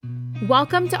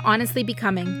Welcome to Honestly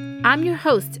Becoming. I'm your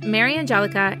host, Mary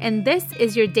Angelica, and this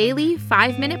is your daily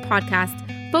 5-minute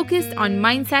podcast focused on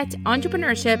mindset,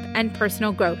 entrepreneurship, and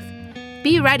personal growth.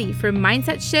 Be ready for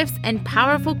mindset shifts and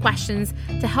powerful questions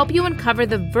to help you uncover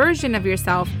the version of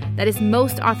yourself that is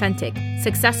most authentic,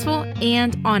 successful,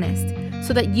 and honest,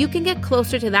 so that you can get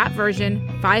closer to that version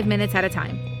 5 minutes at a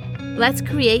time. Let's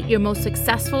create your most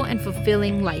successful and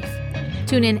fulfilling life.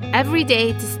 Tune in every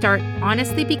day to start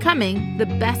honestly becoming the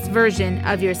best version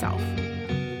of yourself.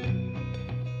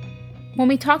 When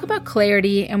we talk about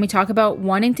clarity and we talk about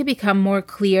wanting to become more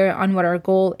clear on what our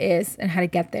goal is and how to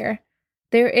get there,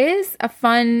 there is a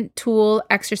fun tool,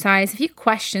 exercise, a few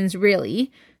questions really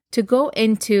to go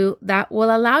into that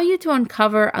will allow you to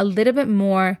uncover a little bit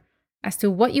more as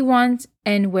to what you want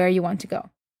and where you want to go.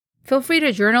 Feel free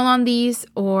to journal on these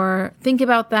or think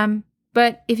about them,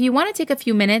 but if you want to take a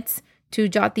few minutes to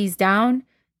jot these down,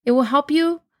 it will help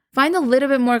you find a little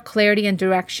bit more clarity and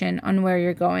direction on where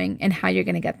you're going and how you're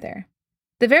going to get there.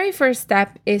 The very first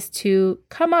step is to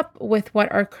come up with what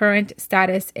our current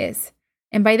status is.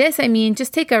 And by this, I mean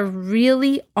just take a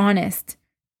really honest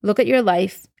look at your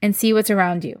life and see what's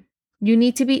around you. You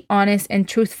need to be honest and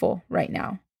truthful right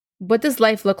now. What does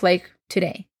life look like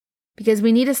today? Because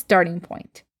we need a starting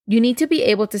point. You need to be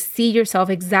able to see yourself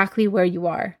exactly where you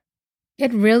are.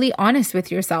 Get really honest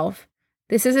with yourself.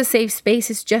 This is a safe space.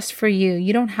 It's just for you.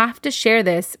 You don't have to share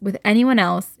this with anyone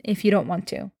else if you don't want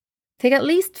to. Take at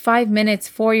least 5 minutes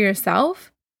for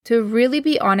yourself to really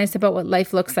be honest about what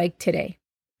life looks like today.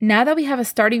 Now that we have a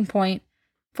starting point,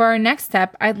 for our next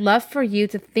step, I'd love for you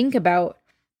to think about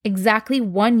exactly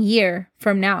 1 year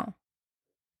from now.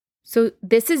 So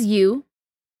this is you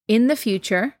in the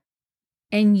future,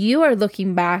 and you are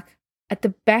looking back at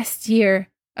the best year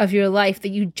of your life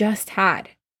that you just had.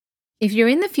 If you're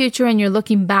in the future and you're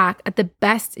looking back at the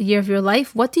best year of your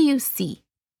life, what do you see?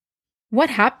 What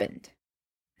happened?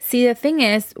 See, the thing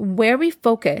is, where we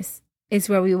focus is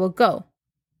where we will go.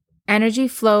 Energy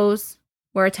flows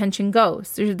where attention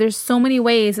goes. There's so many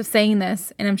ways of saying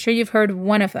this, and I'm sure you've heard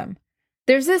one of them.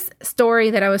 There's this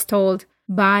story that I was told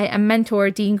by a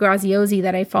mentor, Dean Graziosi,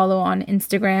 that I follow on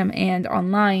Instagram and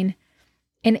online,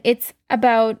 and it's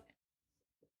about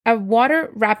a water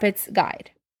rapids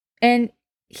guide. And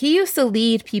he used to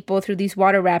lead people through these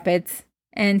water rapids,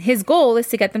 and his goal is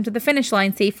to get them to the finish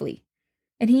line safely.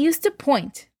 And he used to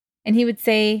point, and he would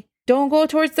say, "Don't go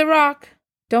towards the rock.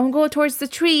 Don't go towards the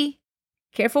tree.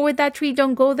 Careful with that tree.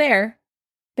 Don't go there."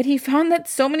 But he found that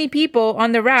so many people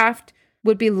on the raft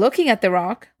would be looking at the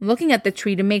rock, looking at the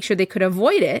tree to make sure they could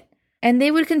avoid it, and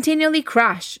they would continually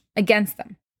crash against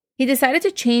them. He decided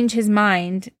to change his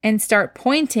mind and start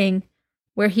pointing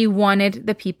where he wanted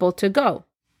the people to go.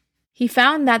 He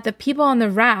found that the people on the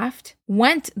raft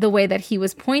went the way that he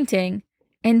was pointing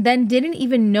and then didn't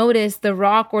even notice the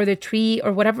rock or the tree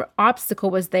or whatever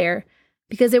obstacle was there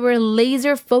because they were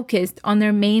laser focused on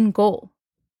their main goal.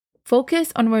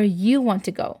 Focus on where you want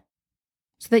to go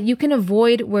so that you can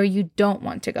avoid where you don't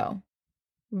want to go.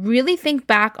 Really think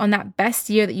back on that best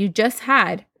year that you just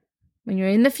had. When you're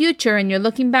in the future and you're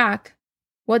looking back,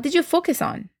 what did you focus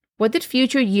on? What did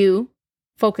future you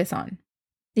focus on?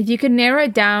 If you could narrow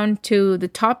it down to the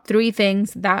top 3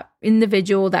 things that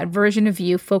individual, that version of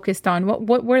you focused on,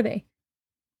 what were they?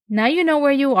 Now you know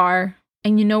where you are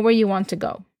and you know where you want to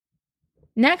go.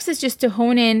 Next is just to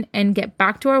hone in and get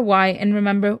back to our why and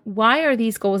remember, why are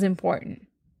these goals important?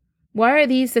 Why are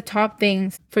these the top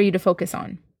things for you to focus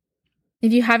on?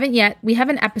 If you haven't yet, we have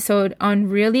an episode on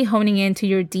really honing into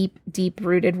your deep,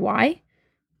 deep-rooted why.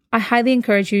 I highly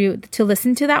encourage you to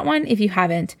listen to that one if you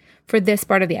haven't for this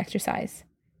part of the exercise.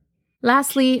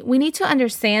 Lastly, we need to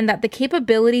understand that the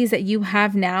capabilities that you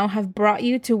have now have brought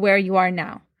you to where you are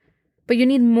now. But you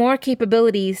need more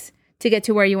capabilities to get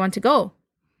to where you want to go.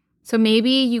 So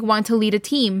maybe you want to lead a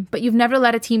team, but you've never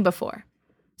led a team before.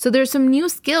 So there's some new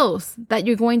skills that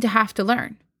you're going to have to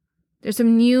learn. There's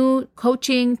some new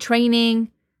coaching, training,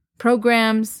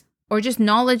 programs, or just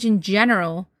knowledge in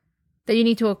general that you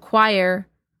need to acquire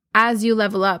as you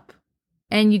level up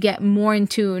and you get more in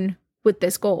tune with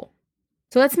this goal.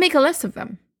 So let's make a list of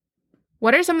them.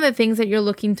 What are some of the things that you're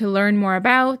looking to learn more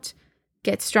about,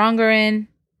 get stronger in?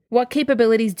 What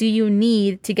capabilities do you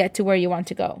need to get to where you want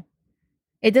to go?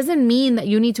 It doesn't mean that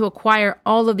you need to acquire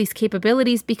all of these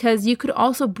capabilities because you could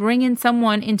also bring in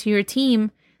someone into your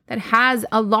team that has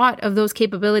a lot of those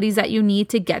capabilities that you need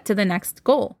to get to the next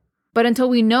goal. But until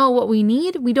we know what we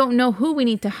need, we don't know who we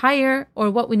need to hire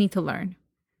or what we need to learn.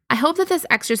 I hope that this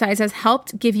exercise has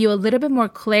helped give you a little bit more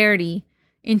clarity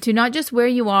into not just where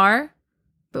you are,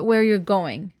 but where you're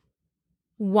going,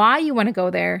 why you want to go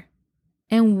there,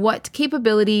 and what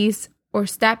capabilities or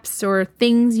steps or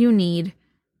things you need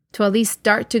to at least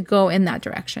start to go in that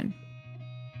direction.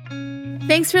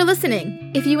 Thanks for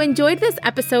listening. If you enjoyed this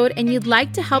episode and you'd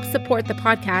like to help support the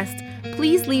podcast,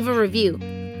 please leave a review.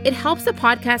 It helps the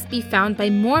podcast be found by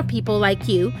more people like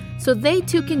you so they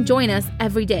too can join us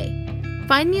every day.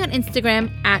 Find me on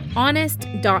Instagram at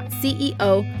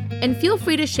honest.ceo and feel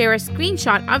free to share a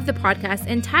screenshot of the podcast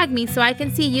and tag me so I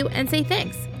can see you and say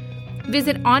thanks.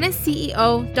 Visit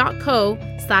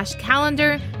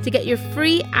honestceo.co/calendar to get your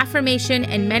free affirmation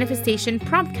and manifestation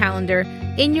prompt calendar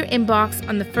in your inbox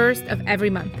on the 1st of every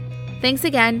month. Thanks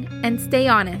again, and stay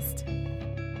honest.